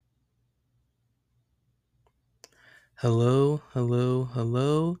Hello, hello,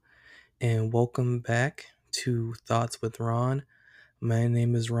 hello, and welcome back to Thoughts with Ron. My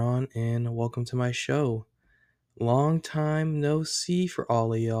name is Ron, and welcome to my show. Long time no see for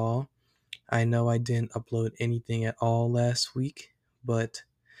all of y'all. I know I didn't upload anything at all last week, but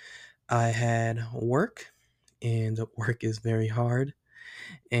I had work, and work is very hard,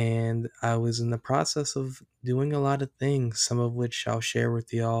 and I was in the process of doing a lot of things, some of which I'll share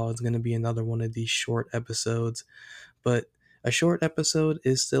with y'all. It's going to be another one of these short episodes. But a short episode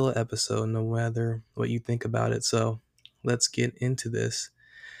is still an episode, no matter what you think about it. So let's get into this.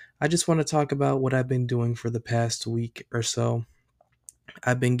 I just want to talk about what I've been doing for the past week or so.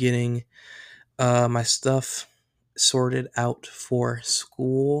 I've been getting my stuff sorted out for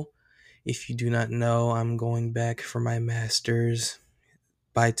school. If you do not know, I'm going back for my master's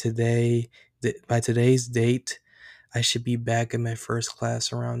by today. By today's date, I should be back in my first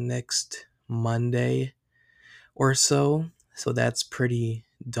class around next Monday or so. So that's pretty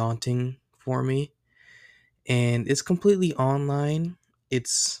daunting for me. And it's completely online.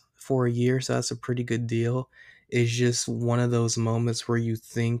 It's for a year, so that's a pretty good deal. It's just one of those moments where you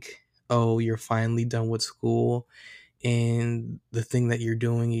think, oh, you're finally done with school. And the thing that you're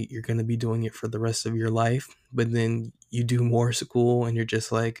doing, you're going to be doing it for the rest of your life. But then you do more school and you're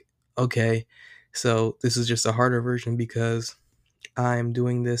just like, okay, so this is just a harder version because I'm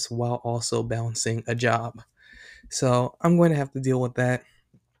doing this while also balancing a job. So I'm going to have to deal with that.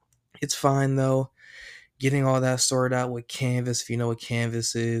 It's fine though. Getting all that sorted out with Canvas, if you know what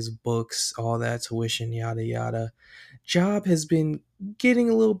Canvas is, books, all that, tuition, yada yada. Job has been getting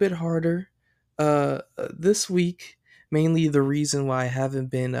a little bit harder this week. Mainly the reason why I haven't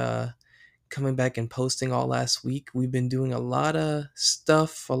been coming back and posting all last week. We've been doing a lot of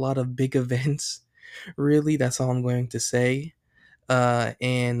stuff, a lot of big events. Really, that's all I'm going to say.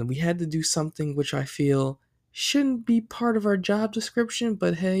 And we had to do something which I feel shouldn't be part of our job description,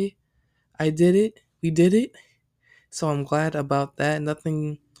 but hey, I did it. We did it. So I'm glad about that.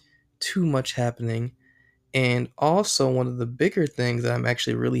 Nothing too much happening. And also, one of the bigger things that I'm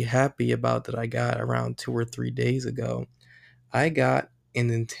actually really happy about that I got around 2 or 3 days ago, I got a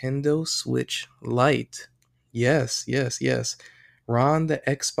Nintendo Switch Lite. Yes, yes, yes. Ron, the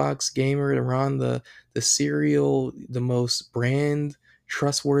Xbox gamer, Ron, the serial, the most brand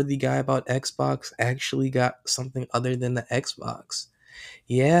trustworthy guy about Xbox, actually got something other than the Xbox.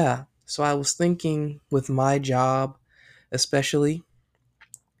 Yeah. So I was thinking with my job, especially,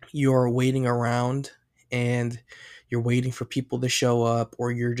 you're waiting around and you're waiting for people to show up,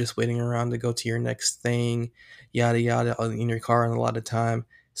 or you're just waiting around to go to your next thing, yada yada, in your car and a lot of time.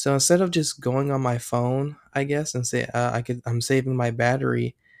 So instead of just going on my phone, I guess, and say I'm saving my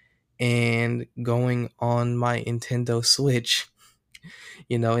battery and going on my Nintendo Switch,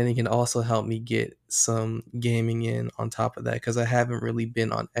 and it can also help me get some gaming in on top of that because I haven't really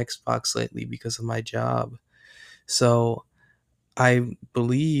been on Xbox lately because of my job. So I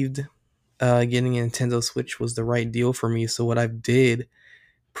believed getting a Nintendo Switch was the right deal for me. So what I did,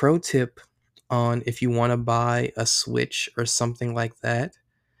 pro tip on if you want to buy a Switch or something like that,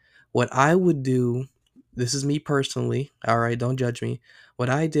 what I would do, this is me personally, all right, don't judge me.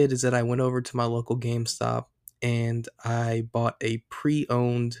 What I did is that I went over to my local GameStop and I bought a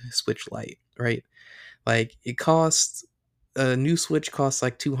pre-owned Switch Lite, right? Like it costs a new Switch costs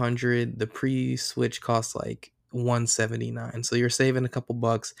like 200, the pre-Switch costs like 179. So you're saving a couple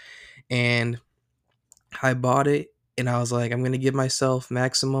bucks, and I bought it and I was like, I'm going to give myself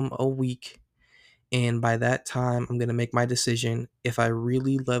maximum a week, and by that time I'm going to make my decision. If I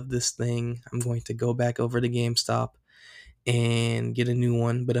really love this thing, I'm going to go back over to GameStop and get a new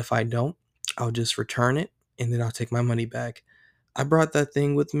one, but if I don't, I'll just return it and then I'll take my money back. I brought that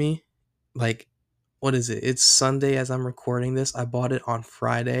thing with me. Like, what is it? It's Sunday as I'm recording this. I bought it on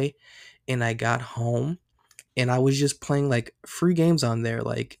Friday and I got home and I was just playing like free games on there.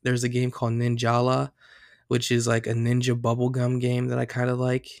 Like, there's a game called Ninjala, which is like a ninja bubblegum game that I kind of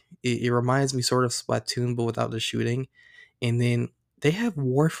like. It reminds me sort of Splatoon, but without the shooting. And then they have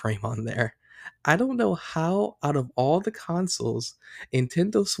Warframe on there. I don't know how, out of all the consoles,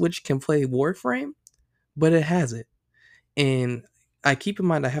 Nintendo Switch can play Warframe, but it has it. And I keep in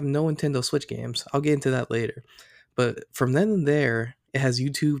mind I have no Nintendo Switch games. I'll get into that later. But from then and there, it has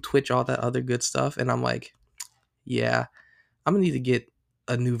YouTube, Twitch, all that other good stuff. And I'm like, yeah, I'm gonna need to get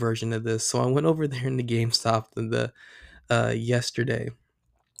a new version of this. So I went over there in the GameStop the yesterday,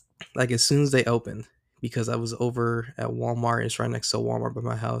 like as soon as they opened, because I was over at Walmart. It's right next to Walmart by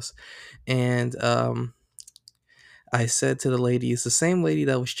my house, and I said to the lady, it's the same lady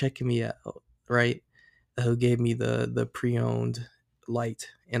that was checking me out, right? Who gave me the pre-owned light,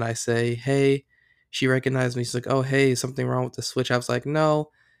 and I say, hey, She recognized me. She's like, "Oh, hey, something wrong with the Switch?" I was like,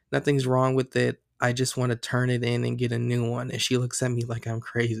 "No, nothing's wrong with it. I just want to turn it in and get a new one." And she looks at me like I'm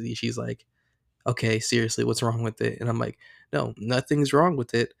crazy. She's like, "Okay, seriously, what's wrong with it?" And I'm like, "No, nothing's wrong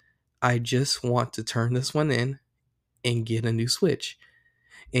with it. I just want to turn this one in and get a new Switch."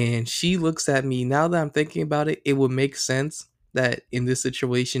 And she looks at me. Now that I'm thinking about it, it would make sense that in this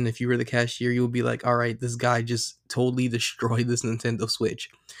situation, if you were the cashier, you would be like, all right, this guy just totally destroyed this Nintendo Switch.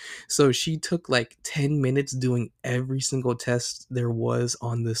 So she took like 10 minutes doing every single test there was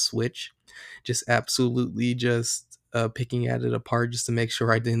on the Switch, just absolutely just picking at it apart just to make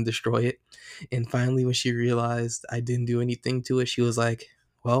sure I didn't destroy it. And finally, when she realized I didn't do anything to it, she was like,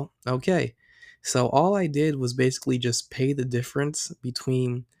 well, okay. So all I did was basically just pay the difference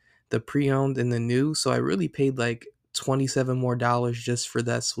between the pre-owned and the new. So I really paid like 27 more dollars just for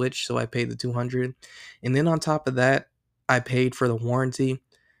that Switch. So I paid the 200. And then on top of that, I paid for the warranty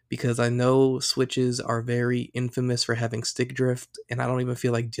because I know Switches are very infamous for having stick drift, and I don't even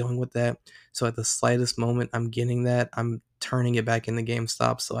feel like dealing with that. So at the slightest moment I'm getting that, I'm turning it back into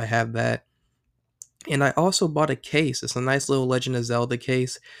GameStop. So I have that. And I also bought a case. It's a nice little Legend of Zelda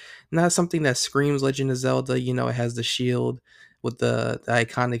case. Not something that screams Legend of Zelda. You know, it has the shield with the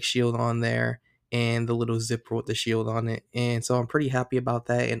iconic shield on there and the little zipper with the shield on it. And so I'm pretty happy about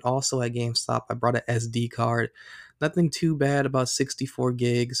that. And also at GameStop, I brought an SD card. Nothing too bad, about 64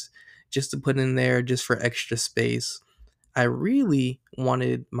 gigs just to put in there just for extra space. I really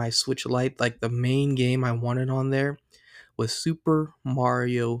wanted my Switch Lite, like the main game I wanted on there was Super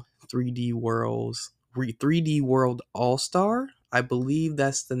Mario 3D Worlds 3D World All Star. I believe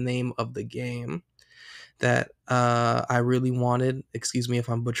that's the name of the game that I really wanted. Excuse me if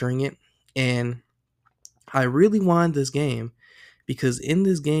I'm butchering it. And I really wanted this game because in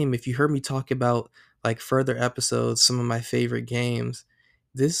this game, if you heard me talk about like further episodes, some of my favorite games,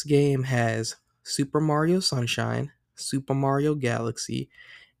 this game has Super Mario Sunshine, Super Mario Galaxy,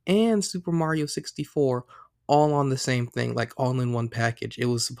 and Super Mario 64 all on the same thing, like all in one package. It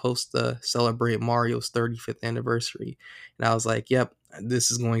was supposed to celebrate Mario's 35th anniversary. And I was like, yep, this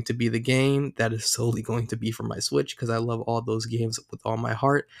is going to be the game that is solely going to be for my Switch because I love all those games with all my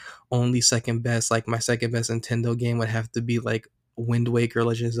heart. Only second best, like my second best Nintendo game would have to be like Wind Waker,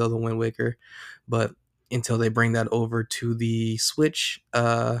 Legend of Zelda Wind Waker. But until they bring that over to the Switch,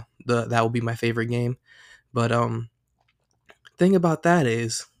 that will be my favorite game. But thing about that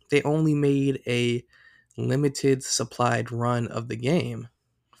is they only made a limited supplied run of the game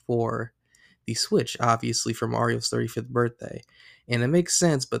for the Switch, obviously for Mario's 35th birthday. And it makes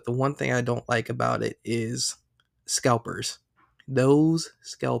sense, but the one thing I don't like about it is scalpers. Those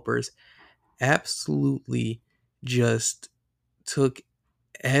scalpers absolutely just took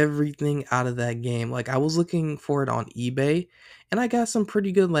everything out of that game. Like I was looking for it on eBay and I got some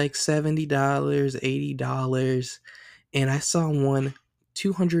pretty good like $70, $80, and I saw one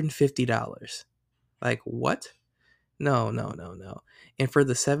 $250. Like what? No, no, no, no. And for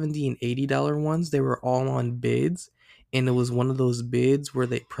the $70 and $80 ones, they were all on bids, and it was one of those bids where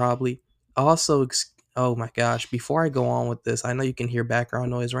they probably also oh my gosh, before I go on with this, I know you can hear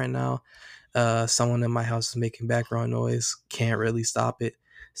background noise right now. Someone in my house is making background noise. Can't really stop it.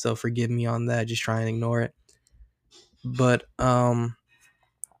 So forgive me on that. Just try and ignore it. But one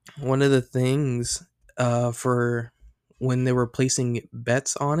of the things for when they were placing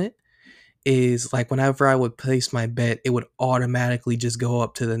bets on it is like whenever I would place my bet, it would automatically just go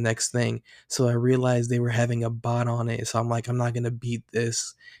up to the next thing. So I realized they were having a bot on it. So I'm like, I'm not gonna beat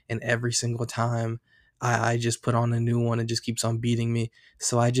this. And every single time I just put on a new one, it just keeps on beating me.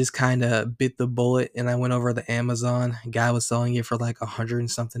 So I just kind of bit the bullet and I went over to Amazon. Guy was selling it for like $100 and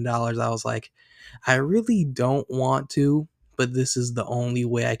something. I was like, I really don't want to, but this is the only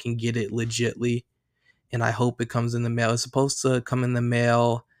way I can get it legitly. And I hope it comes in the mail. It's supposed to come in the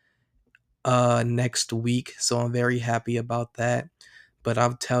mail next week, so I'm very happy about that. But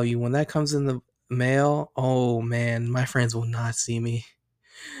I'll tell you, when that comes in the mail, oh man, my friends will not see me.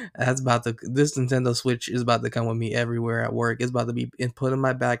 That's about to This Nintendo Switch is about to come with me everywhere at work. It's about to be put in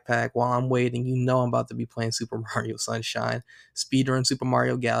my backpack while I'm waiting. You know I'm about to be playing Super Mario Sunshine, speedrun Super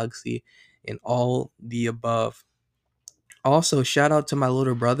Mario Galaxy, and all the above. Also, shout out to my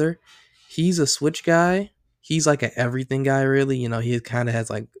little brother. He's a Switch guy. He's like an everything guy, really. You know, he kind of has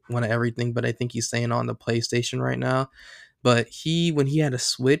like one of everything, but I think he's staying on the PlayStation right now. But when he had a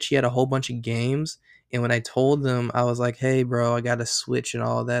Switch, he had a whole bunch of games. And when I told him, I was like, hey, bro, I got a Switch and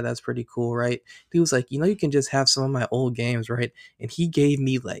all that. That's pretty cool, right? He was like, you can just have some of my old games, right? And he gave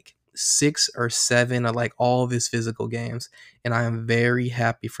me like 6 or 7 of like all of his physical games. And I am very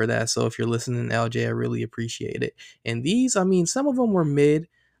happy for that. So if you're listening, LJ, I really appreciate it. And these, I mean, some of them were mid.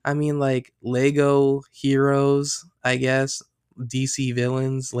 I mean, like Lego heroes, I guess. DC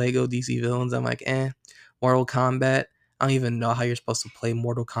villains, Lego DC villains. I'm like, eh. Mortal Kombat. I don't even know how you're supposed to play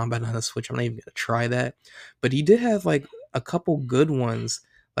Mortal Kombat on a Switch. I'm not even gonna try that. But he did have like a couple good ones.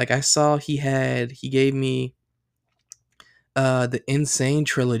 Like I saw he gave me the Insane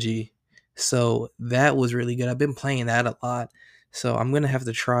trilogy. So that was really good. I've been playing that a lot. So I'm gonna have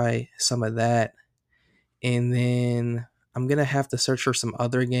to try some of that. And then I'm gonna have to search for some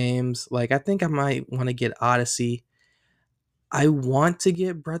other games. Like I think I might want to get Odyssey. I want to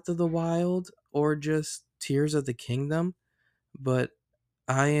get Breath of the Wild or just Tears of the Kingdom, but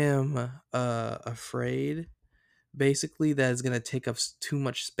I am afraid basically that it's gonna take up too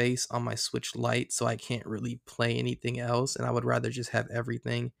much space on my Switch Lite, so I can't really play anything else, and I would rather just have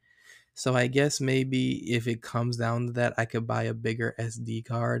everything. So I guess maybe if it comes down to that, I could buy a bigger SD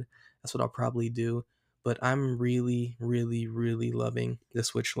card. That's what I'll probably do. But I'm really, really, really loving the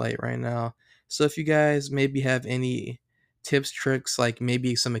Switch Lite right now. So if you guys maybe have any tips, tricks, like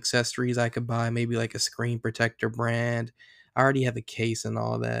maybe some accessories I could buy, maybe like a screen protector brand. I already have a case and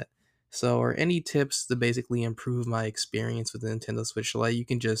all that. So, or any tips to basically improve my experience with the Nintendo Switch Lite, you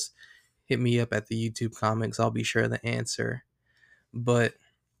can just hit me up at the YouTube comments. I'll be sure to answer. But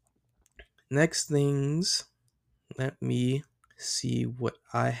next things, let me see what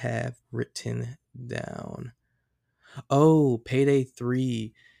I have written down. Oh, Payday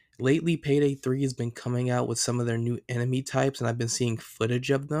 3. Lately, Payday 3 has been coming out with some of their new enemy types, and I've been seeing footage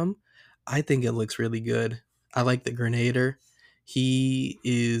of them. I think it looks really good. I like the Grenader. He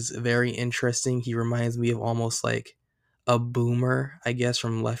is very interesting. He reminds me of almost like a boomer, I guess,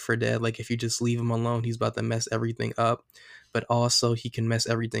 from Left 4 Dead. Like, if you just leave him alone, he's about to mess everything up. But also, he can mess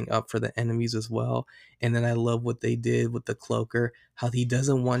everything up for the enemies as well. And then I love what they did with the Cloaker, how he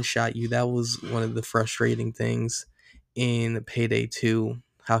doesn't one shot you. That was one of the frustrating things in Payday 2,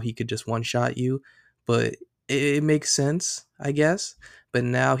 how he could just one shot you, but it makes sense, I guess. But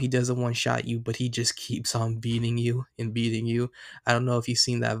now he doesn't one shot you, but he just keeps on beating you and beating you. I don't know if you've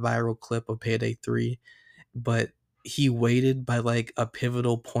seen that viral clip of Payday 3, but he waited by like a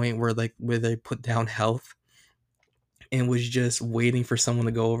pivotal point where they put down health and was just waiting for someone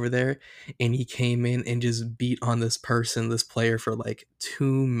to go over there, and he came in and just beat on this player for like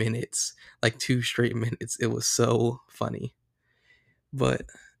 2 minutes, like 2 straight minutes. It was so funny. But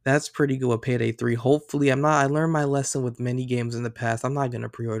that's pretty good with Payday 3. Hopefully, I learned my lesson with many games in the past. I'm not gonna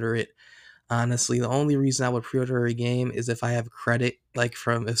pre-order it. Honestly, the only reason I would pre-order a game is if I have credit, like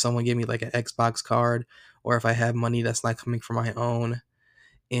from if someone gave me like an Xbox card, or if I have money that's not coming from my own.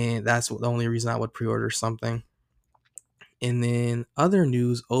 And that's the only reason I would pre-order something. And then other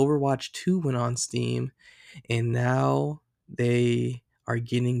news, Overwatch 2 went on Steam, and now they are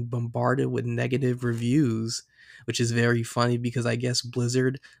getting bombarded with negative reviews, which is very funny because I guess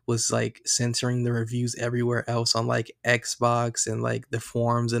Blizzard was like censoring the reviews everywhere else on like Xbox and like the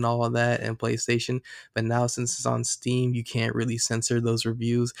forums and all of that and PlayStation. But now since it's on Steam, you can't really censor those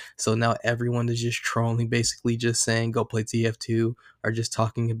reviews. So now everyone is just trolling, basically just saying go play TF2 or just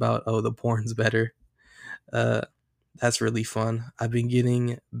talking about, oh, the porn's better. Uh that's really fun. I've been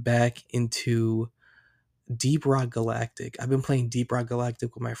getting back into Deep Rock Galactic. I've been playing Deep Rock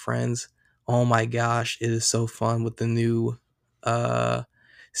Galactic with my friends. Oh my gosh, it is so fun with the new uh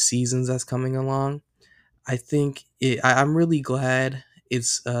seasons that's coming along. I'm really glad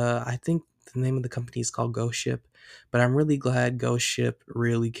it's I think the name of the company is called Ghost Ship, but I'm really glad Ghost Ship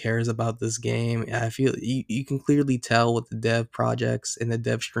really cares about this game. I feel you can clearly tell with the dev projects and the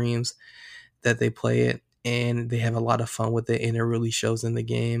dev streams that they play it and they have a lot of fun with it and it really shows in the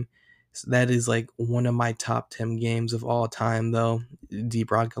game. So that is like one of my top 10 games of all time though, Deep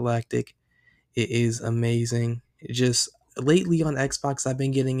Rock Galactic. It is amazing. It just lately on Xbox I've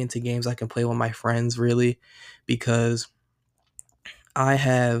been getting into games I can play with my friends really because I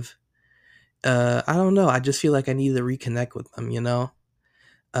have I don't know, I just feel like I need to reconnect with them, you know?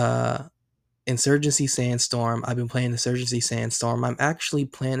 Uh Insurgency Sandstorm. I've been playing Insurgency Sandstorm. I'm actually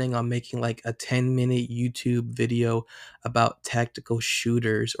planning on making like a 10-minute YouTube video about tactical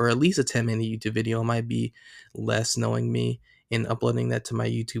shooters, or at least a 10-minute YouTube video. It might be less knowing me and uploading that to my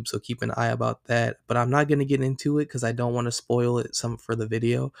YouTube. So keep an eye about that. But I'm not gonna get into it because I don't want to spoil it some for the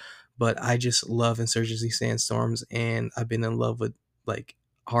video. But I just love Insurgency Sandstorms and I've been in love with like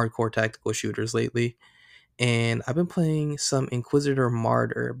hardcore tactical shooters lately, and I've been playing some Inquisitor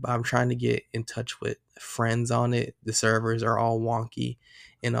Martyr, but I'm trying to get in touch with friends on it. The servers are all wonky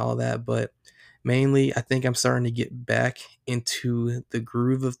and all that, but mainly I think I'm starting to get back into the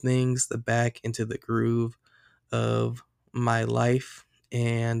groove of things, the back into the groove of my life,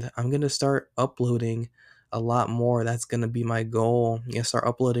 and I'm going to start uploading a lot more. That's going to be my goal. Start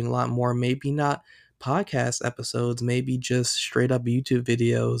uploading a lot more. Maybe not podcast episodes, maybe just straight up YouTube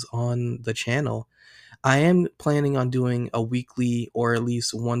videos on the channel. I am planning on doing a weekly or at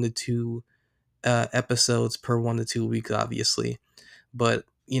least 1 to 2 episodes per 1 to 2 weeks, obviously. But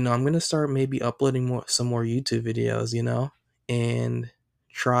I'm gonna start maybe uploading some more YouTube videos, and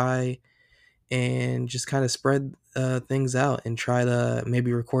try and just kind of spread things out and try to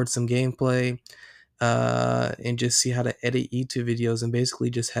maybe record some gameplay and just see how to edit YouTube videos and basically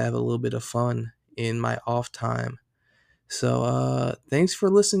just have a little bit of fun in my off time. So thanks for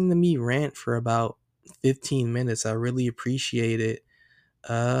listening to me rant for about 15 minutes. I really appreciate it.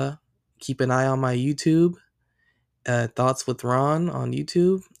 Uh, Keep an eye on my YouTube, Thoughts with Ron on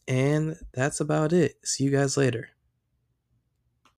YouTube, and that's about it. See you guys later.